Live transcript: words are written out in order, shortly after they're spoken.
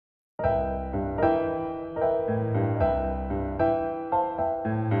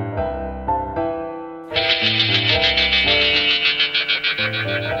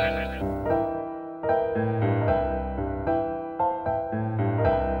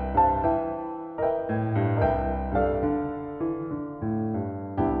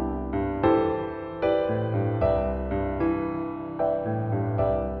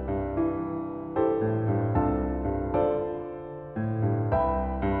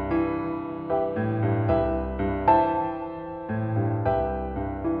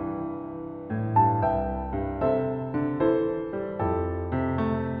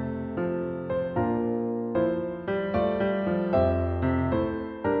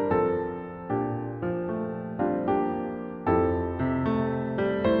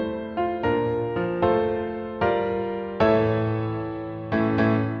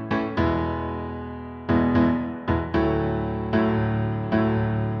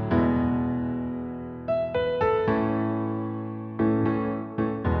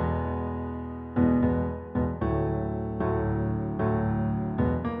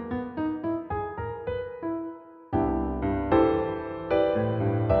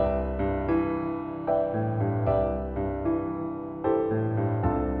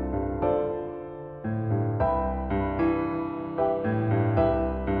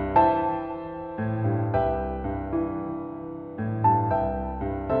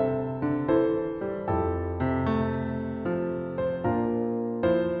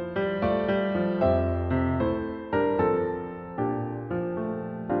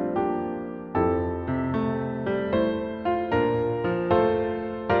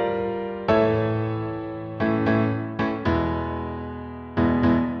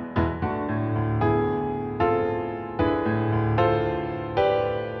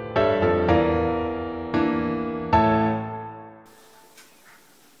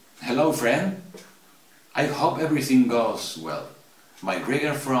Hello friend, I hope everything goes well. My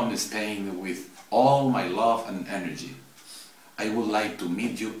greeter from Spain with all my love and energy. I would like to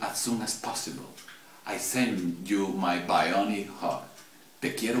meet you as soon as possible. I send you my bionic hug.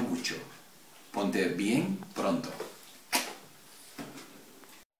 Te quiero mucho. Ponte bien pronto.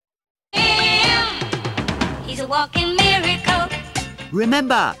 He's a walking miracle.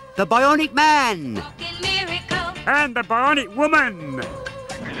 Remember, the Bionic Man! Walking miracle. And the Bionic Woman!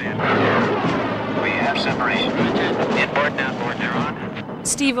 We have separation. Inboard, downboard, they're on.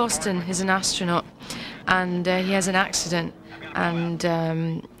 Steve Austin is an astronaut, and he has an accident, and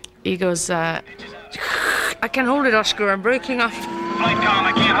he goes, I can't hold it, Oscar, I'm breaking up. Flight comm,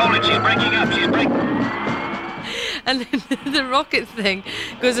 I can't hold it, she's breaking up, she's breaking. And then the rocket thing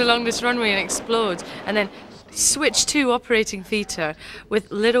goes along this runway and explodes, and then switch to operating theatre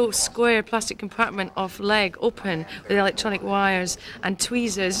with little square plastic compartment of leg open with electronic wires and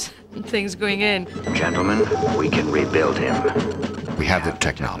tweezers and things going in. Gentlemen, we can rebuild him. We have the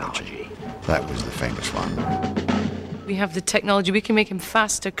technology. That was the famous one. We have the technology. We can make him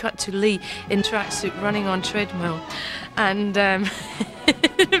faster, cut to Lee in tracksuit running on treadmill. And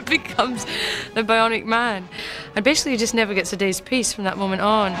it becomes the Bionic Man. And basically he just never gets a day's peace from that moment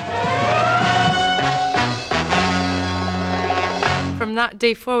on. From that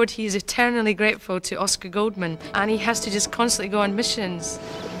day forward, he is eternally grateful to Oscar Goldman, and he has to just constantly go on missions.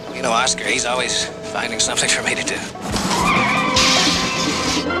 You know, Oscar, he's always finding something for me to do.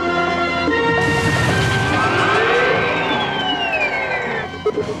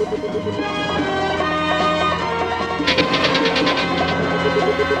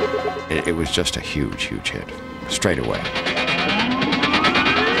 It was just a huge, huge hit, straight away.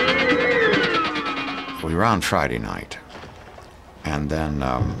 We were on Friday night. And then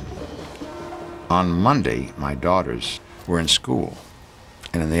on Monday, my daughters were in school.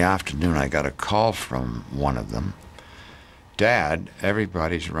 And in the afternoon, I got a call from one of them. Dad,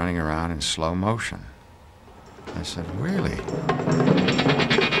 everybody's running around in slow motion. I said, really?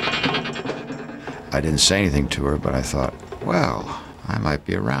 I didn't say anything to her, but I thought, well, I might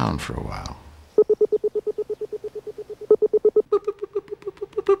be around for a while.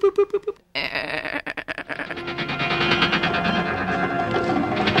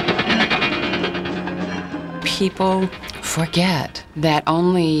 People forget that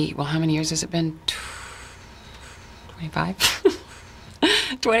only, well, how many years has it been?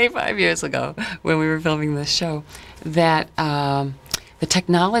 25? 25 years ago, when we were filming this show, that the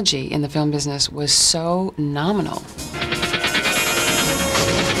technology in the film business was so nominal.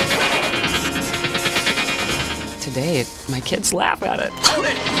 Today, my kids laugh at it.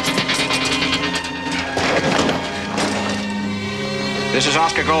 This is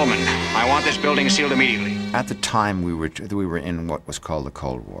Oscar Goldman. I want this building sealed immediately. At the time, we were in what was called the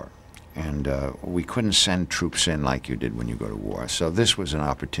Cold War. And we couldn't send troops in like you did when you go to war. So this was an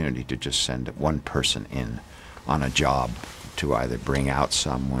opportunity to just send one person in on a job to either bring out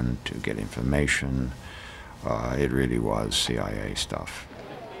someone, to get information. It really was CIA stuff.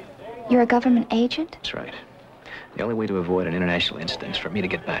 You're a government agent? That's right. The only way to avoid an international incident is for me to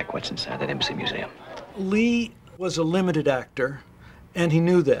get back what's inside that embassy museum. Lee was a limited actor, and he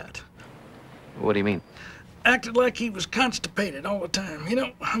knew that. What do you mean? Acted like he was constipated all the time, you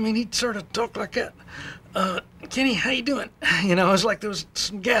know? I mean, he'd sort of talk like that. Kenny, how you doing? You know, it was like there was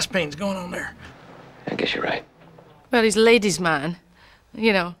some gas pains going on there. I guess you're right. Well, he's a ladies' man,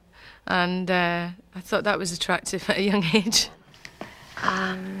 you know, and I thought that was attractive at a young age.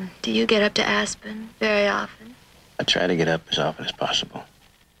 Do you get up to Aspen very often? I try to get up as often as possible.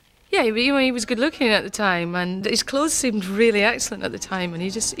 Yeah, but you know, he was good looking at the time, and his clothes seemed really excellent at the time, and he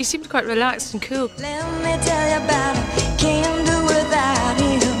seemed quite relaxed and cool. Let me tell you about him. Can't do without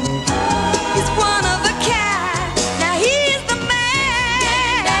him. He's one of a kind. Now he's the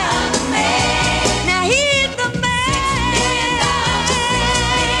man. Now he's the man.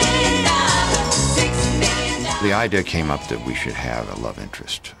 The idea came up that we should have a love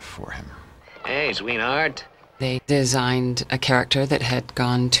interest for him. Hey, sweetheart. They designed a character that had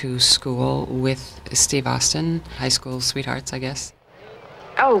gone to school with Steve Austin, high school sweethearts, I guess.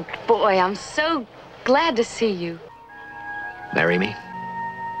 Oh, boy, I'm so glad to see you. Marry me?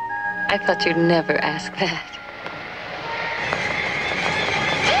 I thought you'd never ask that.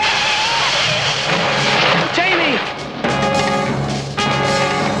 Jamie!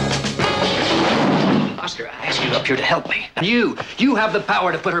 Oscar, I asked you up here to help me. And you have the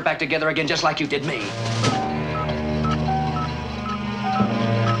power to put her back together again just like you did me.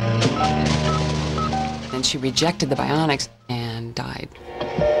 And she rejected the bionics and died.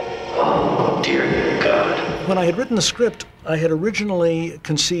 Oh, dear God. When I had written the script, I had originally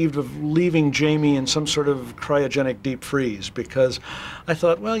conceived of leaving Jamie in some sort of cryogenic deep freeze because I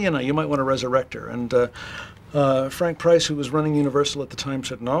thought, well, you know, you might want to resurrect her. And Frank Price, who was running Universal at the time,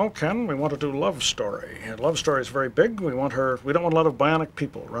 said, no, Ken, we want to do love story. And love story is very big. We don't want a lot of bionic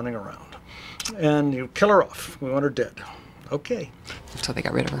people running around. And you kill her off. We want her dead. Okay. So they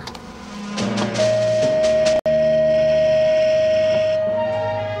got rid of her.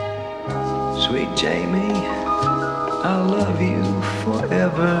 Sweet Jamie, I'll love you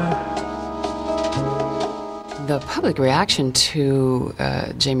forever. The public reaction to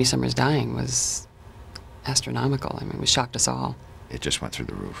Jamie Summers dying was astronomical. I mean, it shocked us all. It just went through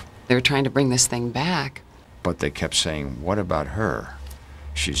the roof. They were trying to bring this thing back. But they kept saying, what about her?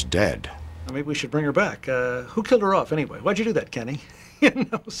 She's dead. Maybe we should bring her back. Who killed her off anyway? Why'd you do that, Kenny? You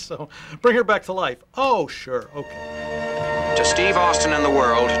know, so bring her back to life. Oh, sure, okay. To Steve Austin and the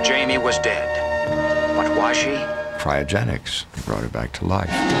world, Jamie was dead. But was she? Cryogenics brought her back to life.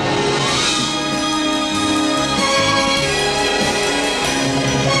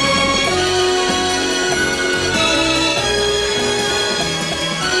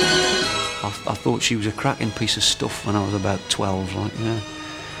 I thought she was a cracking piece of stuff when I was about 12, like, you know.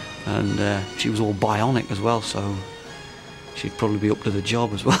 And she was all bionic as well, so she'd probably be up to the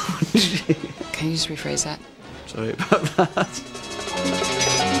job as well. Can you just rephrase that? Sorry about that.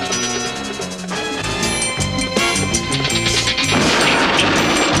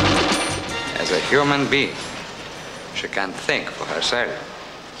 As a human being, she can think for herself.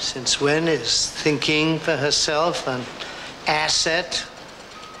 Since when is thinking for herself an asset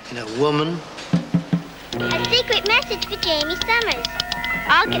in a woman? A secret message for Jamie Summers.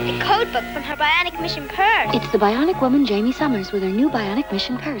 I'll get the code book from her Bionic Mission purse. It's the Bionic woman, Jamie Summers, with her new Bionic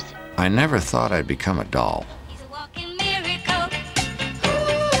Mission purse. I never thought I'd become a doll. He's a walking miracle.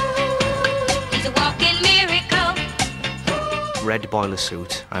 He's a walking miracle. Red boiler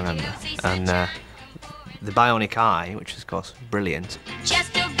suit, I remember. And the bionic eye, which is, of course, brilliant.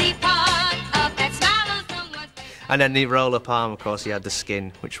 Just to be part of that smile of someone. And then the roll-up arm, of course, he had the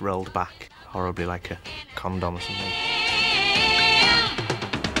skin, which rolled back horribly like a condom or something.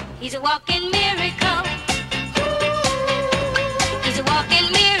 He's a walking miracle. He's a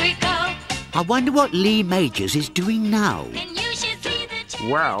walking miracle. I wonder what Lee Majors is doing now.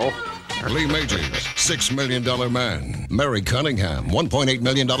 Well, Lee Majors, $6 million man. Mary Cunningham, $1.8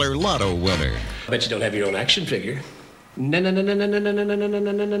 million lotto winner. I bet you don't have your own action figure. No, no, no, no, no, no, no, no, no, no, no,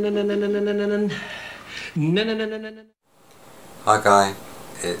 no, no, no, no, no, no, no, no, no. Hi Guy,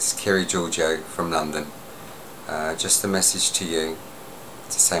 it's Kiri Giorgio from London. Just a message to you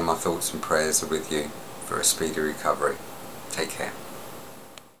to say my thoughts and prayers are with you for a speedy recovery. Take care.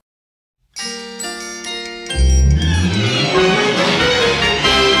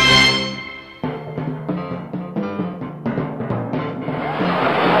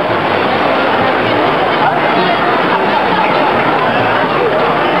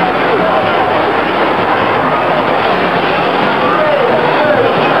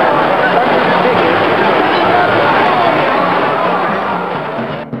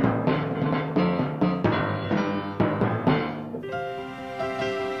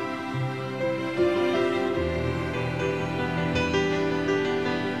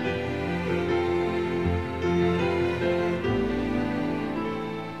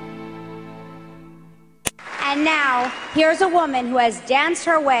 And now, here's a woman who has danced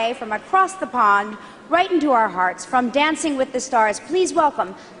her way from across the pond right into our hearts from Dancing with the Stars. Please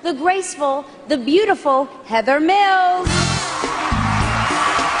welcome the graceful, the beautiful Heather Mills.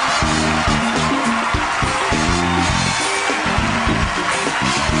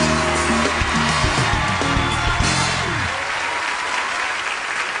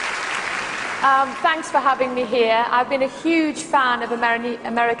 Thanks for having me here. I've been a huge fan of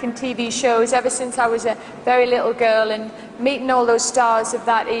American TV shows ever since I was a very little girl, and meeting all those stars of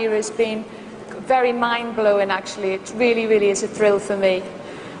that era has been very mind-blowing, actually. It really, really is a thrill for me.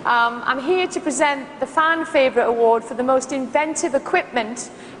 I'm here to present the Fan Favourite Award for the most inventive equipment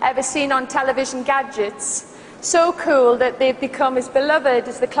ever seen on television gadgets. So cool that they've become as beloved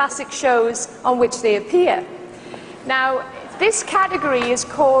as the classic shows on which they appear. Now, this category is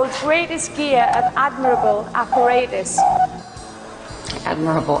called Greatest Gear of Admirable Apparatus.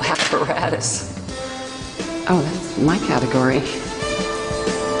 Admirable apparatus. Oh, that's my category.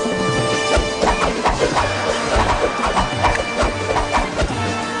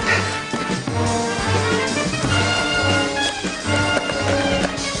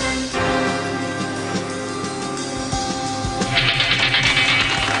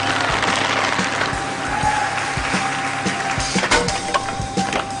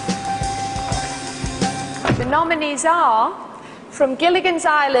 The nominees are, from Gilligan's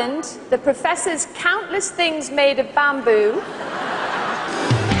Island, the Professor's Countless Things Made of Bamboo.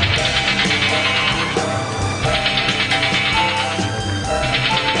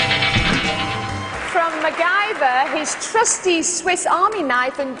 From MacGyver, his trusty Swiss Army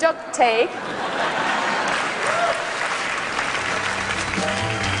knife and duct tape.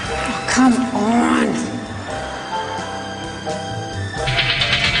 Oh, come on.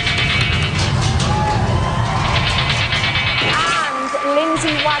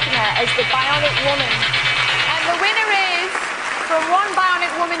 Lindsay Wagner as the Bionic Woman. And the winner is, from one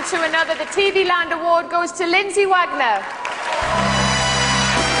Bionic Woman to another, the TV Land Award goes to Lindsay Wagner.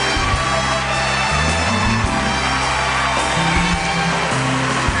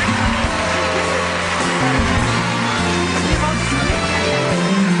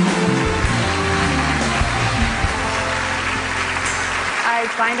 I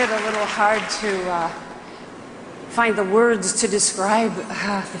find it a little hard to find the words to describe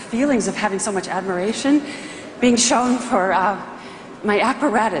the feelings of having so much admiration being shown for my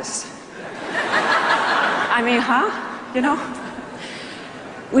apparatus. I mean, you know?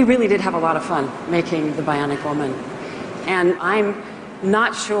 We really did have a lot of fun making the Bionic Woman. And I'm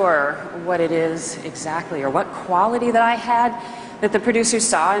not sure what it is exactly or what quality that I had that the producers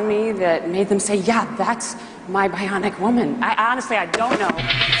saw in me that made them say, yeah, that's my Bionic Woman. Honestly, I don't know.